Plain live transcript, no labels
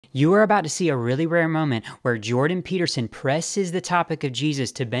You are about to see a really rare moment where Jordan Peterson presses the topic of Jesus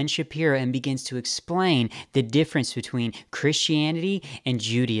to Ben Shapiro and begins to explain the difference between Christianity and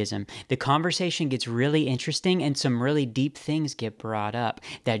Judaism. The conversation gets really interesting and some really deep things get brought up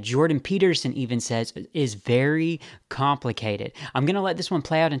that Jordan Peterson even says is very complicated. I'm going to let this one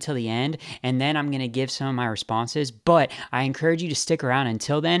play out until the end, and then I'm going to give some of my responses, but I encourage you to stick around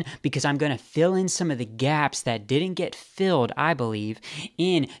until then because I'm going to fill in some of the gaps that didn't get filled, I believe,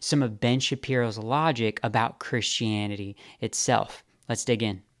 in some of Ben Shapiro's logic about Christianity itself. Let's dig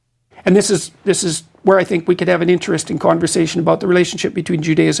in. And this is where I think we could have an interesting conversation about the relationship between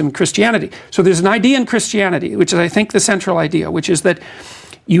Judaism and Christianity. So there's an idea in Christianity, which is I think the central idea, which is that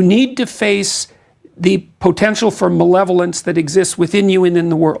you need to face the potential for malevolence that exists within you and in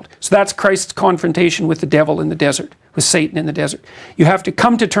the world. So that's Christ's confrontation with the devil in the desert, with Satan in the desert. You have to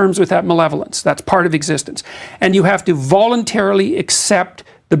come to terms with that malevolence. That's part of existence. And you have to voluntarily accept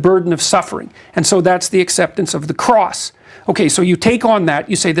the burden of suffering. And so that's the acceptance of the cross. Okay, so you take on that,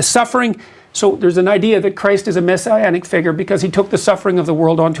 you say the suffering, so there's an idea that Christ is a messianic figure because he took the suffering of the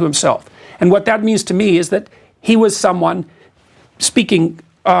world onto himself. And what that means to me is that he was someone, speaking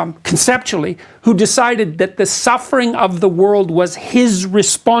conceptually, who decided that the suffering of the world was his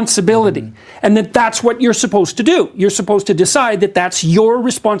responsibility, and that that's what you're supposed to do. You're supposed to decide that that's your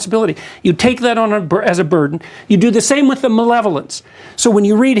responsibility. You take that on as a burden. You do the same with the malevolence. So when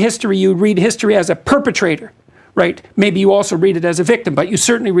you read history as a perpetrator, right? Maybe you also read it as a victim, but you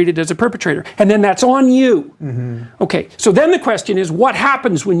certainly read it as a perpetrator. And then that's on you. Okay, so then the question is, what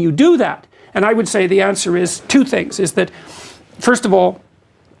happens when you do that? And I would say the answer is two things, is that, first of all,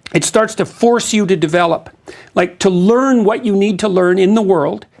 it starts to force you to develop, like to learn what you need to learn in the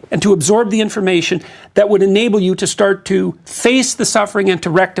world and to absorb the information that would enable you to start to face the suffering and to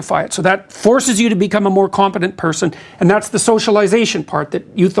rectify it. So that forces you to become a more competent person, and that's the socialization part that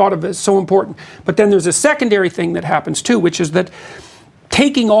you thought of as so important. But then there's a secondary thing that happens too, which is that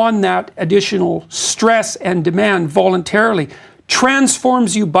taking on that additional stress and demand voluntarily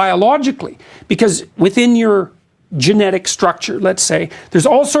transforms you biologically, because within your genetic structure, let's say, there's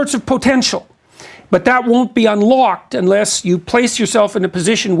all sorts of potential, but that won't be unlocked unless you place yourself in a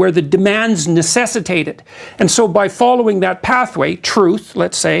position where the demands necessitate it. And so by following that pathway, truth,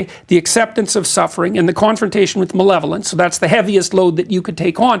 let's say, the acceptance of suffering and the confrontation with malevolence, so that's the heaviest load that you could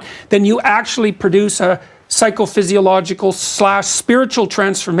take on, then you actually produce a psychophysiological / spiritual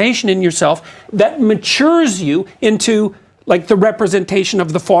transformation in yourself that matures you into like the representation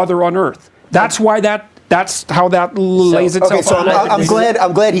of the Father on earth. That's why that's how that lays itself out. Okay, so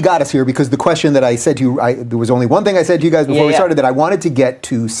I'm glad he got us here, because the question that I said to you, there was only one thing I said to you guys before we started, that I wanted to get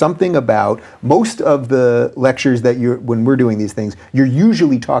to something about most of the lectures that when we're doing these things, you're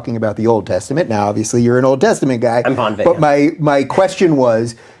usually talking about the Old Testament. Now, obviously, you're an Old Testament guy. I'm fond of it. But my question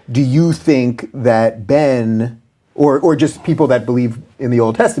was, do you think that Ben, or just people that believe in the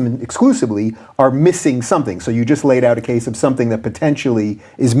Old Testament exclusively, are missing something? So you just laid out a case of something that potentially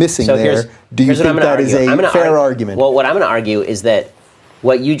is missing there. Do you think that is a fair argument? Well, what I'm going to argue is that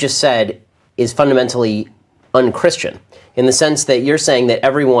what you just said is fundamentally unchristian, in the sense that you're saying that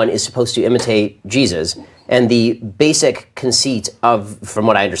everyone is supposed to imitate Jesus, and the basic conceit of, from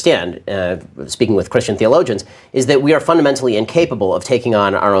what I understand, speaking with Christian theologians, is that we are fundamentally incapable of taking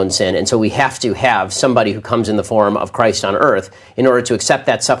on our own sin, and so we have to have somebody who comes in the form of Christ on earth in order to accept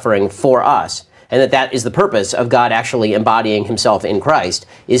that suffering for us. And that is the purpose of God actually embodying himself in Christ,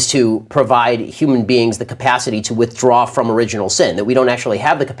 is to provide human beings the capacity to withdraw from original sin, that we don't actually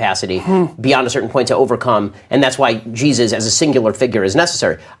have the capacity beyond a certain point to overcome, and that's why Jesus as a singular figure is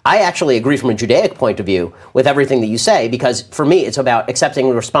necessary. I actually agree from a Judaic point of view with everything that you say, because for me it's about accepting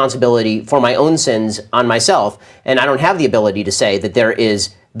responsibility for my own sins on myself, and I don't have the ability to say that there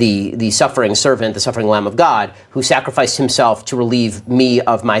is the suffering servant, the suffering Lamb of God, who sacrificed himself to relieve me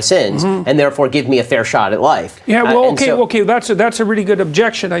of my sins, and therefore give me a fair shot at life. Yeah, well, okay, that's a really good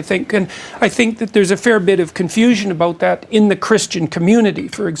objection, I think, and I think that there's a fair bit of confusion about that in the Christian community,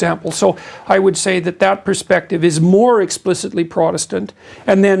 for example. So I would say that perspective is more explicitly Protestant,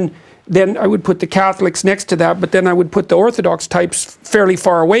 and then I would put the Catholics next to that, but then I would put the Orthodox types fairly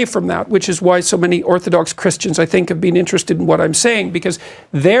far away from that, which is why so many Orthodox Christians, I think, have been interested in what I'm saying, because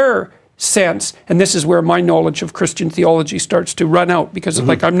their sense, and this is where my knowledge of Christian theology starts to run out, because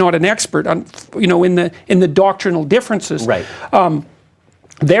like I'm not an expert on, in the doctrinal differences. Right.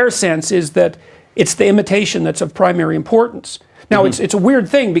 Their sense is that it's the imitation that's of primary importance. Now, it's a weird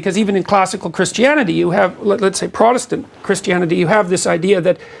thing, because even in classical Christianity, you have, let's say Protestant Christianity, you have this idea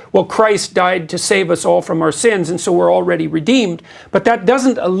that, well, Christ died to save us all from our sins, and so we're already redeemed. But that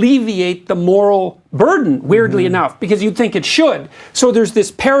doesn't alleviate the moral burden, weirdly enough, because you'd think it should. So there's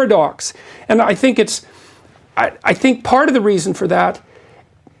this paradox. And I think I think part of the reason for that,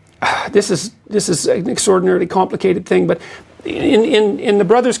 this is an extraordinarily complicated thing, but in the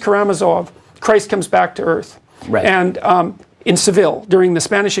Brothers Karamazov, Christ comes back to earth. Right. And in Seville during the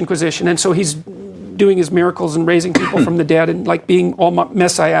Spanish Inquisition, and so he's doing his miracles and raising people from the dead and like being all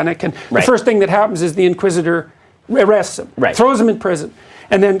messianic. And the first thing that happens is the Inquisitor arrests him, throws him in prison,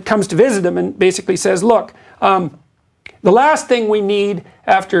 and then comes to visit him and basically says, look, the last thing we need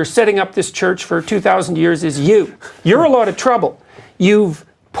after setting up this church for 2,000 years is you. You're a lot of trouble. You've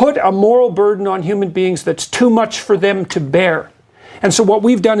put a moral burden on human beings that's too much for them to bear. And so what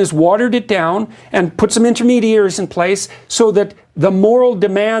we've done is watered it down and put some intermediaries in place so that the moral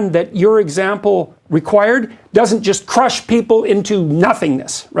demand that your example required doesn't just crush people into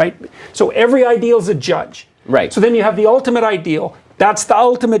nothingness, right? So every ideal is a judge. Right. So then you have the ultimate ideal. That's the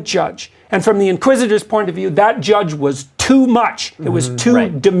ultimate judge. And from the Inquisitor's point of view, that judge was too much. It was too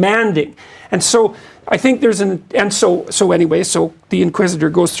demanding. And so I think there's so the Inquisitor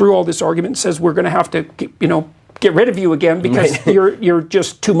goes through all this argument and says, we're going to have to, get rid of you again because you're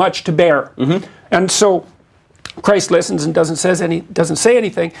just too much to bear. And so Christ listens and doesn't say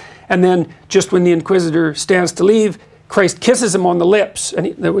anything. And then just when the Inquisitor stands to leave, Christ kisses him on the lips,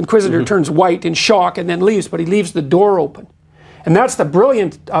 and the Inquisitor turns white in shock and then leaves, but he leaves the door open. And that's the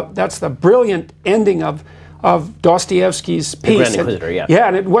brilliant ending of Dostoevsky's piece. The Grand Inquisitor, yeah. Yeah,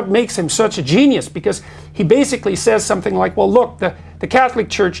 and what makes him such a genius, because he basically says something like, well, look, the Catholic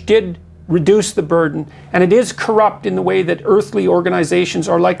Church did reduce the burden, and it is corrupt in the way that earthly organizations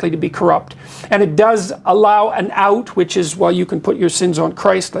are likely to be corrupt. And it does allow an out, which is, well, you can put your sins on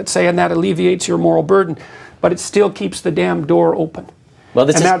Christ, let's say, and that alleviates your moral burden, but it still keeps the damn door open. Well,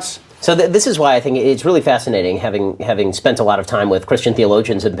 this is why I think it's really fascinating, having spent a lot of time with Christian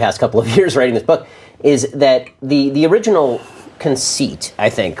theologians in the past couple of years writing this book, is that the original conceit, I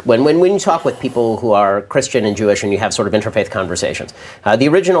think, when you talk with people who are Christian and Jewish and you have sort of interfaith conversations, the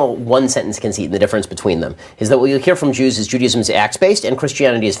original one-sentence conceit and the difference between them is that what you hear from Jews is Judaism is acts-based and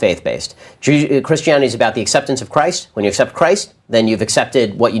Christianity is faith-based. Christianity is about the acceptance of Christ. When you accept Christ, then you've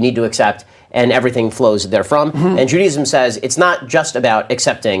accepted what you need to accept, and everything flows therefrom. And Judaism says it's not just about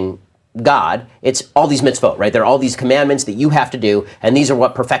accepting God, it's all these mitzvot, right? There are all these commandments that you have to do, and these are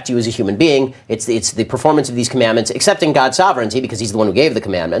what perfect you as a human being. It's the performance of these commandments, accepting God's sovereignty because he's the one who gave the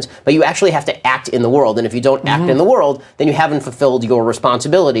commandments, but you actually have to act in the world, and if you don't act in the world, then you haven't fulfilled your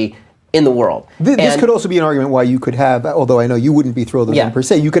responsibility in the world. This could also be an argument why you could have, although I know you wouldn't be thrilled with them per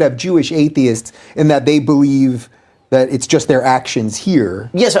se, you could have Jewish atheists in that they believe that it's just their actions here.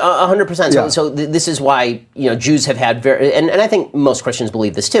 Yes, 100%. Yeah. So this is why Jews have had and I think most Christians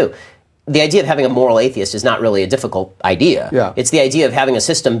believe this too. The idea of having a moral atheist is not really a difficult idea. Yeah. It's the idea of having a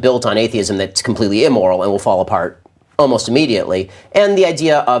system built on atheism that's completely immoral and will fall apart almost immediately, and the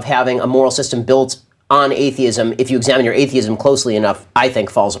idea of having a moral system built on atheism, if you examine your atheism closely enough, I think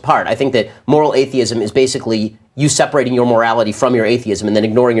falls apart. I think that moral atheism is basically you separating your morality from your atheism and then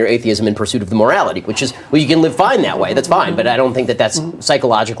ignoring your atheism in pursuit of the morality, which is, well, you can live fine that way, that's fine, but I don't think that that's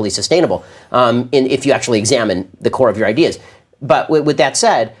psychologically sustainable if you actually examine the core of your ideas. But with that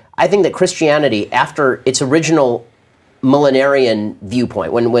said, I think that Christianity, after its original millenarian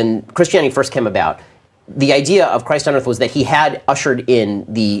viewpoint, when Christianity first came about, the idea of Christ on earth was that he had ushered in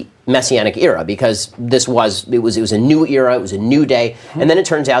the Messianic era, because it was a new era, it was a new day, and then it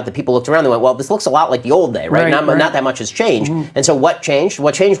turns out that people looked around and went, well, this looks a lot like the old day, right? Not that much has changed. And so what changed?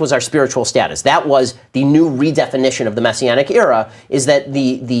 What changed was our spiritual status. That was the new redefinition of the Messianic era, is that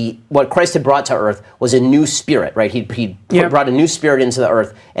what Christ had brought to earth was a new spirit, right? He brought a new spirit into the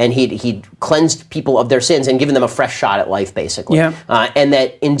earth, and he'd cleansed people of their sins and given them a fresh shot at life, basically. And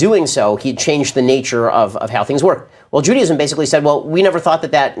that in doing so, he'd changed the nature of how things work. Well, Judaism basically said, well, we never thought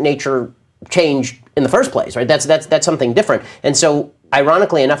that nature changed in the first place, right? That's something different. And so,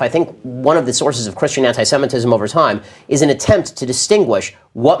 ironically enough, I think one of the sources of Christian anti-Semitism over time is an attempt to distinguish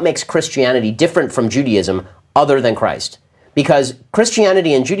what makes Christianity different from Judaism other than Christ. Because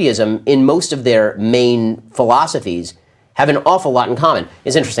Christianity and Judaism, in most of their main philosophies, have an awful lot in common.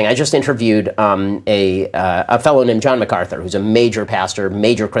 It's interesting. I just interviewed a fellow named John MacArthur, who's a major pastor,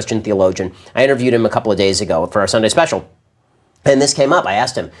 major Christian theologian. I interviewed him a couple of days ago for our Sunday special. And this came up. I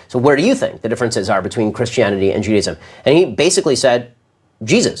asked him, so where do you think the differences are between Christianity and Judaism? And he basically said,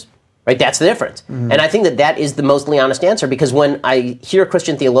 Jesus. Right? That's the difference. And I think that is the mostly honest answer, because when I hear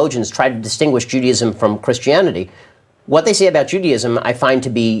Christian theologians try to distinguish Judaism from Christianity, what they say about Judaism I find to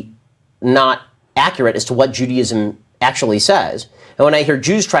be not accurate as to what Judaism actually says. And when I hear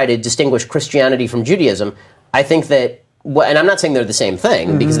Jews try to distinguish Christianity from Judaism, I think that, and I'm not saying they're the same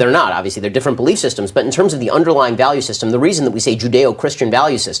thing, because they're not, obviously, they're different belief systems, but in terms of the underlying value system, the reason that we say Judeo-Christian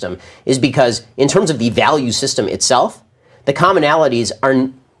value system is because in terms of the value system itself, the commonalities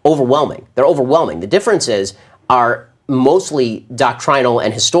are overwhelming. They're overwhelming. The differences are mostly doctrinal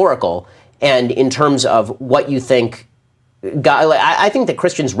and historical, and in terms of what you think God, I think that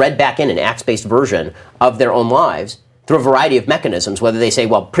Christians read back in an Acts-based version of their own lives through a variety of mechanisms, whether they say,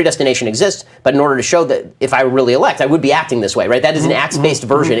 well, predestination exists, but in order to show that if I were really elect, I would be acting this way, right? That is an Acts-based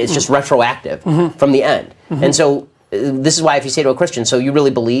version. It's just retroactive from the end. And so this is why if you say to a Christian, so you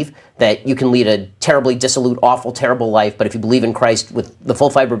really believe that you can lead a terribly dissolute, awful, terrible life, but if you believe in Christ with the full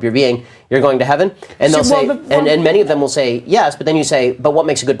fiber of your being, you're going to heaven? And they'll say, and many of them will say, yes, but then you say, but what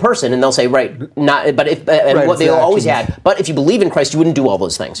makes a good person? And they'll say, right, not, but if, and right, what they'll always add, but if you believe in Christ, you wouldn't do all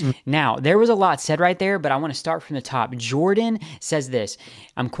those things. Now, there was a lot said right there, but I want to start from the top. Jordan says this,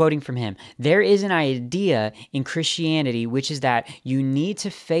 I'm quoting from him, there is an idea in Christianity, which is that you need to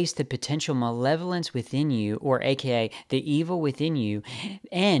face the potential malevolence within you, or AKA the evil within you,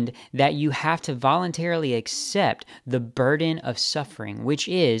 and that you have to voluntarily accept the burden of suffering, which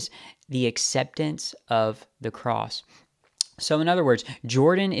is the acceptance of the cross. So in other words,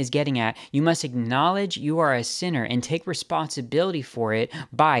 Jordan is getting at, you must acknowledge you are a sinner and take responsibility for it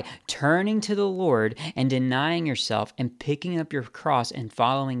by turning to the Lord and denying yourself and picking up your cross and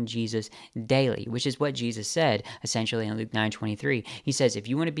following Jesus daily, which is what Jesus said essentially in Luke 9:23. He says, if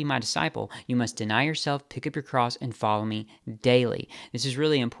you want to be my disciple, you must deny yourself, pick up your cross, and follow me daily. This is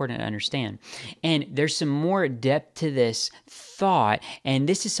really important to understand. And there's some more depth to this thought, and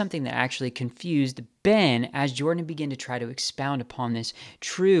this is something that actually confused Ben as Jordan began to try to expound upon this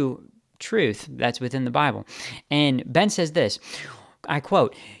truth that's within the Bible. And Ben says this, I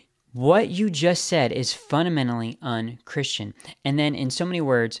quote, what you just said is fundamentally un-Christian. And then in so many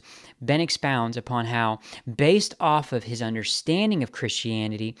words, Ben expounds upon how, based off of his understanding of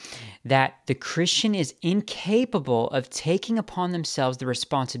Christianity, that the Christian is incapable of taking upon themselves the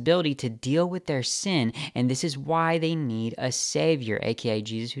responsibility to deal with their sin, and this is why they need a Savior, aka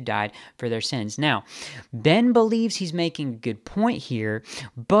Jesus who died for their sins. Now, Ben believes he's making a good point here,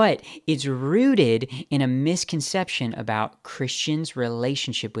 but it's rooted in a misconception about Christians'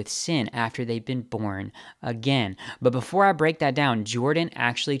 relationship with sin after they've been born again. But before I break that down, Jordan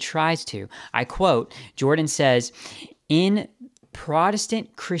actually tries to. I quote, Jordan says, in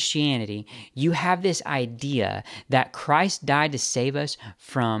Protestant Christianity, you have this idea that Christ died to save us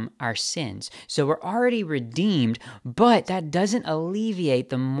from our sins. So we're already redeemed, but that doesn't alleviate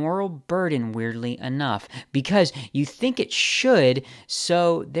the moral burden, weirdly enough, because you think it should,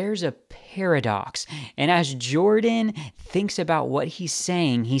 so there's a paradox. And as Jordan thinks about what he's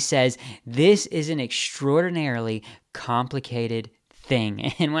saying, he says, this is an extraordinarily complicated thing.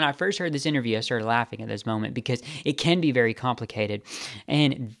 And when I first heard this interview, I started laughing at this moment because it can be very complicated.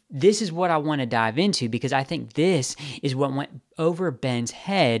 And this is what I want to dive into because I think this is what went over Ben's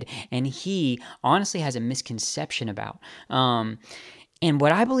head and he honestly has a misconception about. And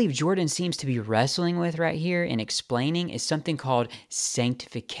what I believe Jordan seems to be wrestling with right here and explaining is something called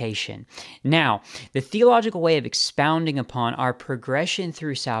sanctification. Now, the theological way of expounding upon our progression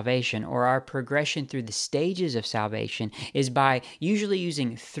through salvation or our progression through the stages of salvation is by usually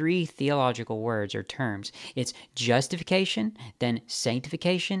using three theological words or terms. It's justification, then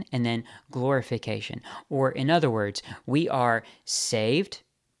sanctification, and then glorification. Or in other words, we are saved,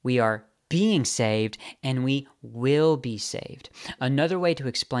 we are being saved, and we will be saved. Another way to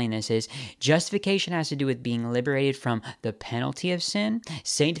explain this is justification has to do with being liberated from the penalty of sin,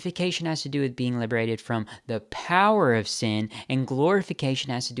 sanctification has to do with being liberated from the power of sin, and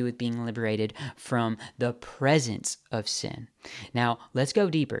glorification has to do with being liberated from the presence of sin. Now, let's go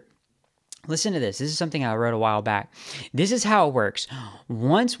deeper. Listen to this. This is something I wrote a while back. This is how it works.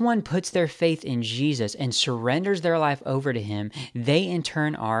 Once one puts their faith in Jesus and surrenders their life over to Him, they in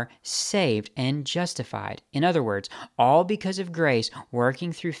turn are saved and justified. In other words, all because of grace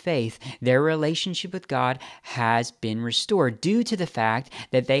working through faith, their relationship with God has been restored due to the fact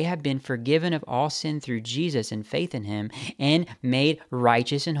that they have been forgiven of all sin through Jesus and faith in Him and made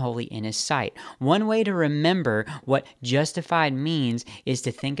righteous and holy in His sight. One way to remember what justified means is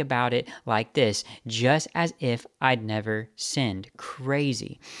to think about it like this, just as if I'd never sinned.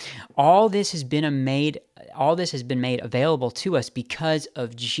 Crazy. All this has been made available to us because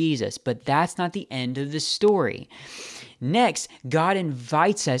of Jesus, but that's not the end of the story. Next, God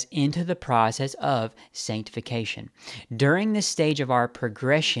invites us into the process of sanctification. During this stage of our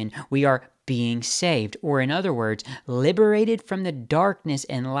progression, we are being saved, or in other words, liberated from the darkness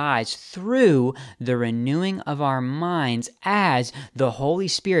and lies through the renewing of our minds as the Holy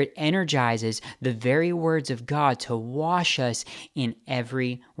Spirit energizes the very words of God to wash us in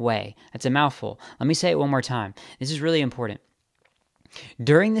every way. That's a mouthful. Let me say it one more time. This is really important.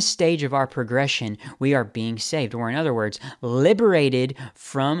 During the stage of our progression, we are being saved, or in other words, liberated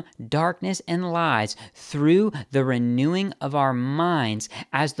from darkness and lies through the renewing of our minds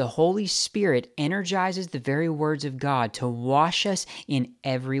as the Holy Spirit energizes the very words of God to wash us in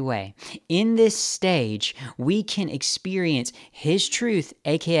every way. In this stage, we can experience His truth,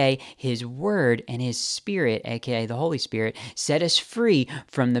 aka His Word, and His Spirit, aka the Holy Spirit, set us free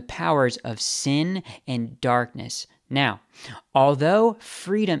from the powers of sin and darkness. Now, although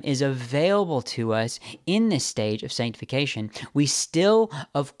freedom is available to us in this stage of sanctification, we still,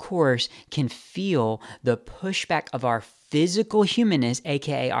 of course, can feel the pushback of our physical humanness,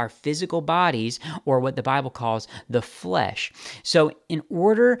 aka our physical bodies, or what the Bible calls the flesh. So in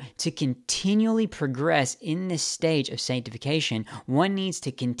order to continually progress in this stage of sanctification, one needs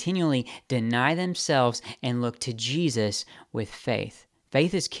to continually deny themselves and look to Jesus with faith.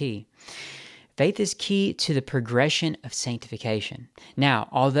 Faith is key. Faith is key to the progression of sanctification. Now,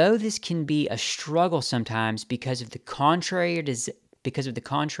 although this can be a struggle sometimes because of the contrary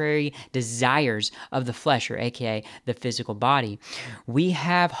desires of the flesh, or aka the physical body, we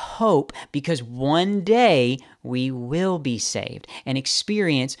have hope because one day we will be saved and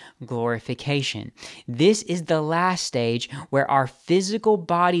experience glorification. This is the last stage where our physical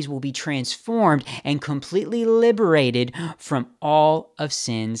bodies will be transformed and completely liberated from all of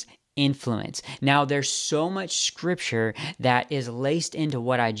sin's influence. Now, there's so much scripture that is laced into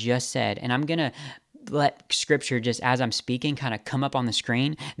what I just said, and I'm going to let scripture, just as I'm speaking, kind of come up on the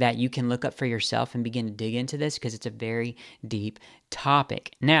screen that you can look up for yourself and begin to dig into this because it's a very deep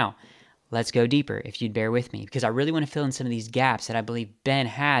topic. Now, let's go deeper, if you'd bear with me, because I really want to fill in some of these gaps that I believe Ben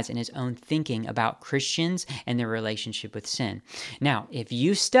has in his own thinking about Christians and their relationship with sin. Now, if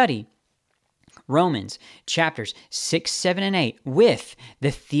you study Romans chapters 6, 7, and 8 with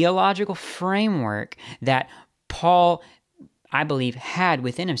the theological framework that Paul, I believe, had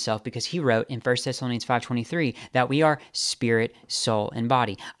within himself, because he wrote in 1 Thessalonians 5:23 that we are spirit, soul, and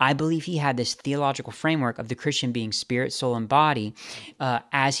body. I believe he had this theological framework of the Christian being spirit, soul, and body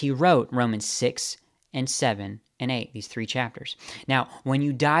as he wrote Romans 6 and 7 and 8, these three chapters. Now, when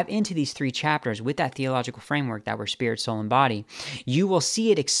you dive into these three chapters with that theological framework that we're spirit, soul, and body, you will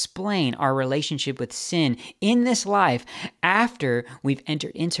see it explain our relationship with sin in this life after we've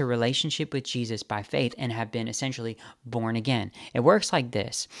entered into relationship with Jesus by faith and have been essentially born again. It works like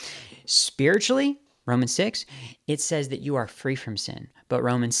this. Spiritually, Romans 6, it says that you are free from sin. But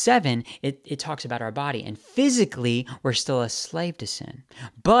Romans 7, it talks about our body. And physically, we're still a slave to sin.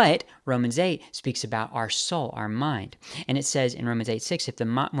 But Romans 8 speaks about our soul, our mind. And it says in Romans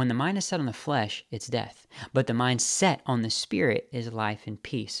 8:6, when the mind is set on the flesh, it's death. But the mind set on the spirit is life and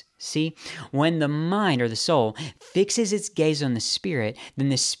peace. See, when the mind or the soul fixes its gaze on the spirit, then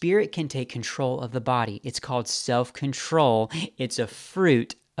the spirit can take control of the body. It's called self-control. It's a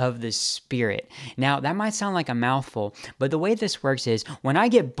fruit of the Spirit. Now, that might sound like a mouthful, but the way this works is when I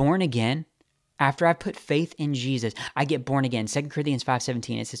get born again, after I put faith in Jesus, I get born again. 2 Corinthians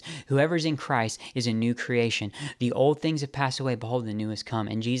 5:17, it says, whoever's in Christ is a new creation. The old things have passed away. Behold, the new has come.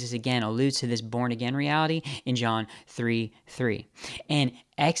 And Jesus again alludes to this born again reality in John 3:3. And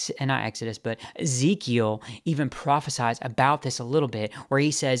not Exodus, but Ezekiel even prophesies about this a little bit, where he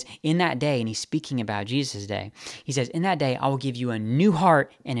says, in that day, and he's speaking about Jesus' day, he says, in that day, I will give you a new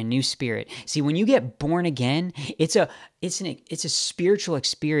heart and a new spirit. See, when you get born again, it's a spiritual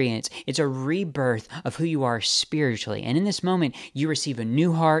experience. It's a rebirth of who you are spiritually. And in this moment, you receive a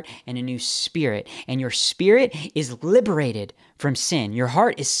new heart and a new spirit. And your spirit is liberated from sin. Your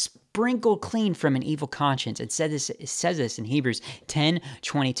heart is sprinkled clean from an evil conscience. It says this in Hebrews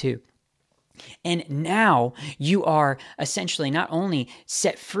 10:22. And now you are essentially not only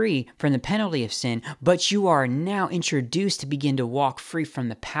set free from the penalty of sin, but you are now introduced to begin to walk free from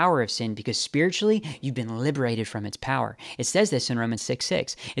the power of sin, because spiritually you've been liberated from its power. It says this in Romans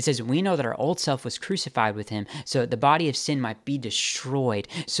 6:6. It says, we know that our old self was crucified with him so that the body of sin might be destroyed,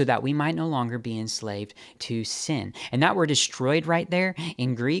 so that we might no longer be enslaved to sin. And that word destroyed right there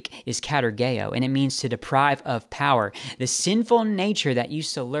in Greek is katergeo, and it means to deprive of power. The sinful nature that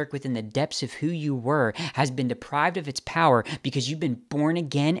used to lurk within the depths loss of who you were has been deprived of its power because you've been born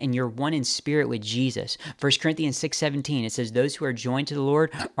again and you're one in spirit with Jesus. 1 Corinthians 6:17, it says, those who are joined to the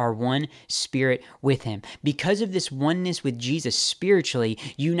Lord are one spirit with him. Because of this oneness with Jesus spiritually,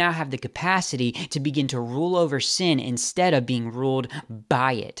 you now have the capacity to begin to rule over sin instead of being ruled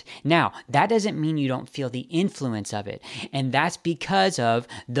by it. Now, that doesn't mean you don't feel the influence of it. And that's because of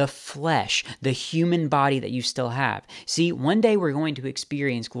the flesh, the human body that you still have. See, one day we're going to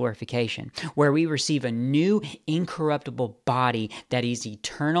experience glorification, where we receive a new incorruptible body that is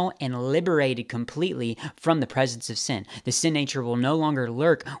eternal and liberated completely from the presence of sin. The sin nature will no longer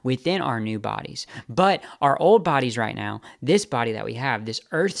lurk within our new bodies. But our old bodies right now, this body that we have, this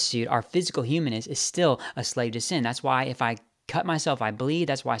earth suit, our physical humanness is still a slave to sin. That's why if I cut myself, I bleed.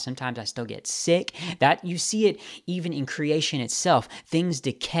 That's why sometimes I still get sick. That you see it even in creation itself. Things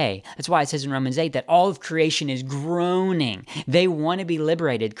decay. That's why it says in Romans 8 that all of creation is groaning. They want to be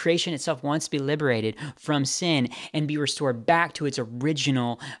liberated. Creation itself wants to be liberated from sin and be restored back to its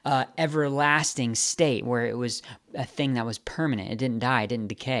original everlasting state where it was a thing that was permanent. It didn't die. It didn't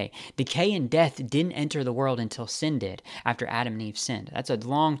decay. Decay and death didn't enter the world until sin did, after Adam and Eve sinned. That's a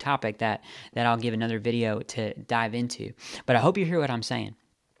long topic that I'll give another video to dive into. But I hope you hear what I'm saying.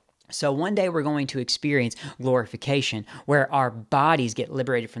 So one day we're going to experience glorification where our bodies get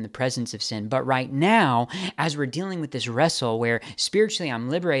liberated from the presence of sin. But right now, as we're dealing with this wrestle where spiritually I'm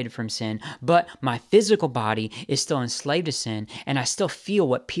liberated from sin, but my physical body is still enslaved to sin, and I still feel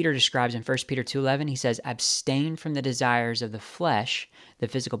what Peter describes in 1 Peter 2:11. He says, abstain from the desires of the flesh, the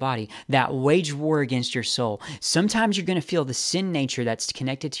physical body, that wage war against your soul. Sometimes you're going to feel the sin nature that's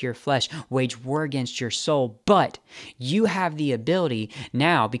connected to your flesh wage war against your soul, but you have the ability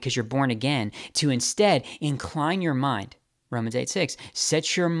now, because you're born again, to instead incline your mind. Romans 8:6,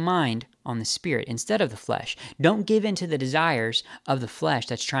 set your mind on the Spirit instead of the flesh. Don't give in to the desires of the flesh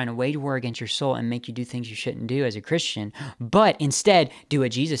that's trying to wage war against your soul and make you do things you shouldn't do as a Christian, but instead do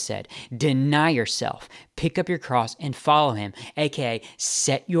what Jesus said. Deny yourself, pick up your cross and follow him, aka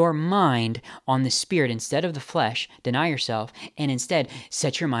set your mind on the Spirit instead of the flesh, deny yourself, and instead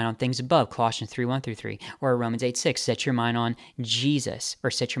set your mind on things above, Colossians 3:1-3, or Romans 8:6, set your mind on Jesus, or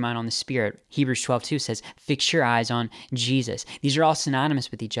set your mind on the Spirit. Hebrews 12:2 says, fix your eyes on Jesus. These are all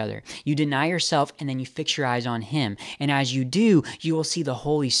synonymous with each other. You deny yourself and then you fix your eyes on him. And as you do, you will see the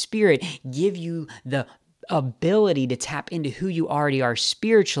Holy Spirit give you the ability to tap into who you already are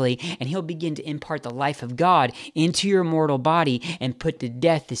spiritually, and he'll begin to impart the life of God into your mortal body and put to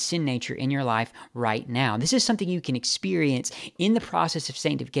death the sin nature in your life right now. This is something you can experience in the process of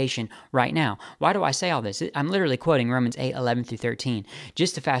sanctification right now. Why do I say all this? I'm literally quoting Romans 8:11-13.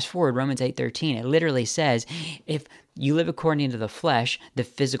 Just to fast forward, Romans 8:13, it literally says, if you live according to the flesh, the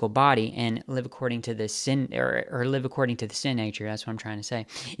physical body, and live according to the sin, or live according to the sin nature. That's what I'm trying to say.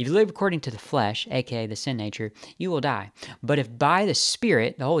 If you live according to the flesh, aka the sin nature, you will die. But if by the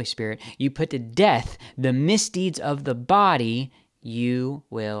Spirit, the Holy Spirit, you put to death the misdeeds of the body, you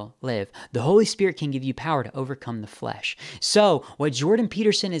will live. The Holy Spirit can give you power to overcome the flesh. So what Jordan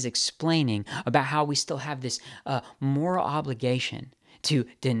Peterson is explaining about how we still have this moral obligation to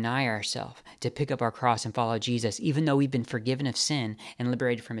deny ourselves, to pick up our cross and follow Jesus, even though we've been forgiven of sin and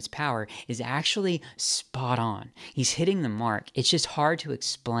liberated from its power, is actually spot on. He's hitting the mark. It's just hard to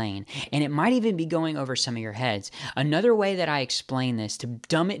explain, and it might even be going over some of your heads. Another way that I explain this, to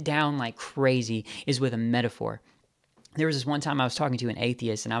dumb it down like crazy, is with a metaphor. There was this one time I was talking to an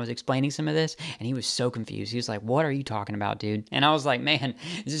atheist and I was explaining some of this, and he was so confused. He was like, what are you talking about, dude? And I was like, man,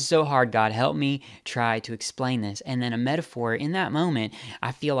 this is so hard. God, help me try to explain this. And then a metaphor in that moment,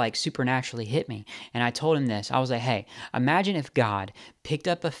 I feel like supernaturally hit me. And I told him this. I was like, hey, imagine if God picked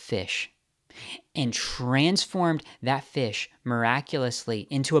up a fish and transformed that fish miraculously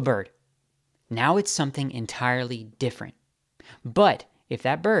into a bird. Now it's something entirely different. But if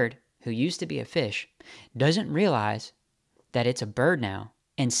that bird, who used to be a fish, doesn't realize that it's a bird now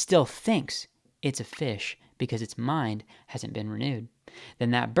and still thinks it's a fish because its mind hasn't been renewed,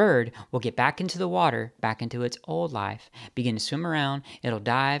 then that bird will get back into the water, back into its old life, begin to swim around, it'll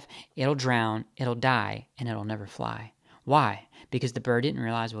dive, it'll drown, it'll die, and it'll never fly. Why? Because the bird didn't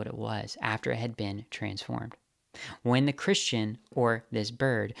realize what it was after it had been transformed. When the Christian, or this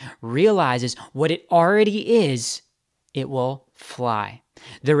bird, realizes what it already is, it will fly.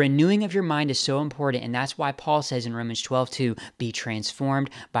 The renewing of your mind is so important, and that's why Paul says in Romans 12:2, be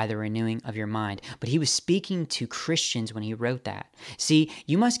transformed by the renewing of your mind. But he was speaking to Christians when he wrote that. See,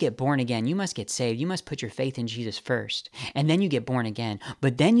 you must get born again. You must get saved. You must put your faith in Jesus first, and then you get born again.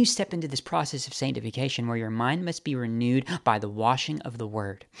 But then you step into this process of sanctification where your mind must be renewed by the washing of the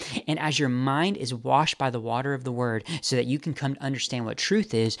Word. And as your mind is washed by the water of the Word so that you can come to understand what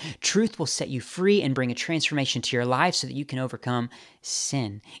truth is, truth will set you free and bring a transformation to your life so that you can overcome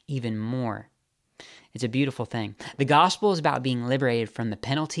sin even more. It's a beautiful thing. The gospel is about being liberated from the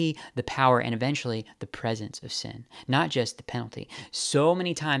penalty, the power, and eventually the presence of sin, not just the penalty. So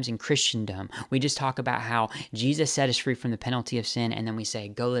many times in Christendom, we just talk about how Jesus set us free from the penalty of sin, and then we say,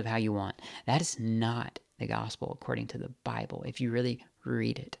 go live how you want. That is not the gospel according to the Bible, if you really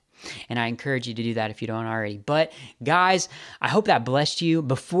read it. And I encourage you to do that if you don't already. But guys, I hope that blessed you.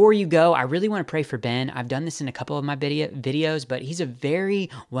 Before you go, I really want to pray for Ben. I've done this in a couple of my videos, but he's a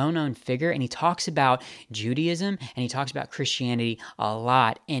very well-known figure, and he talks about Judaism and he talks about Christianity a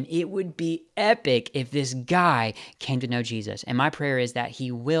lot. And it would be epic if this guy came to know Jesus. And my prayer is that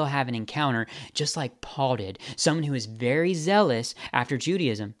he will have an encounter just like Paul did, someone who is very zealous after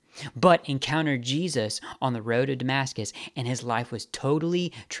Judaism, but encountered Jesus on the road to Damascus, and his life was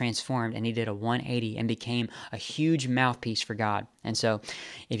totally transformed, and he did a 180 and became a huge mouthpiece for God. And so,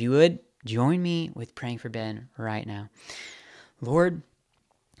 if you would, join me with praying for Ben right now. Lord,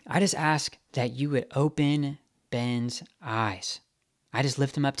 I just ask that you would open Ben's eyes. I just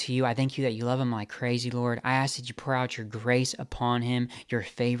lift him up to you. I thank you that you love him like crazy, Lord. I ask that you pour out your grace upon him, your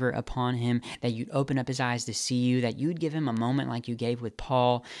favor upon him, that you'd open up his eyes to see you, that you'd give him a moment like you gave with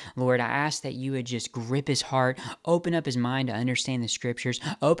Paul. Lord, I ask that you would just grip his heart, open up his mind to understand the scriptures,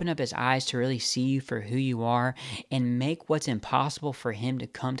 open up his eyes to really see you for who you are, and make what's impossible for him to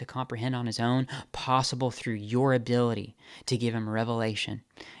come to comprehend on his own possible through your ability to give him revelation.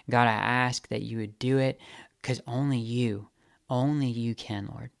 God, I ask that you would do it because only you can,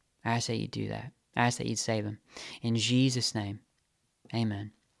 Lord. I ask that you do that. I ask that you'd save him. In Jesus' name,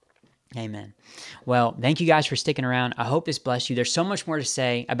 amen. Amen. Well, thank you guys for sticking around. I hope this blessed you. There's so much more to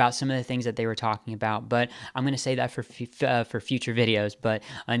say about some of the things that they were talking about, but I'm going to say that for future videos. But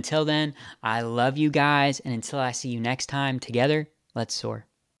until then, I love you guys, and until I see you next time together, let's soar.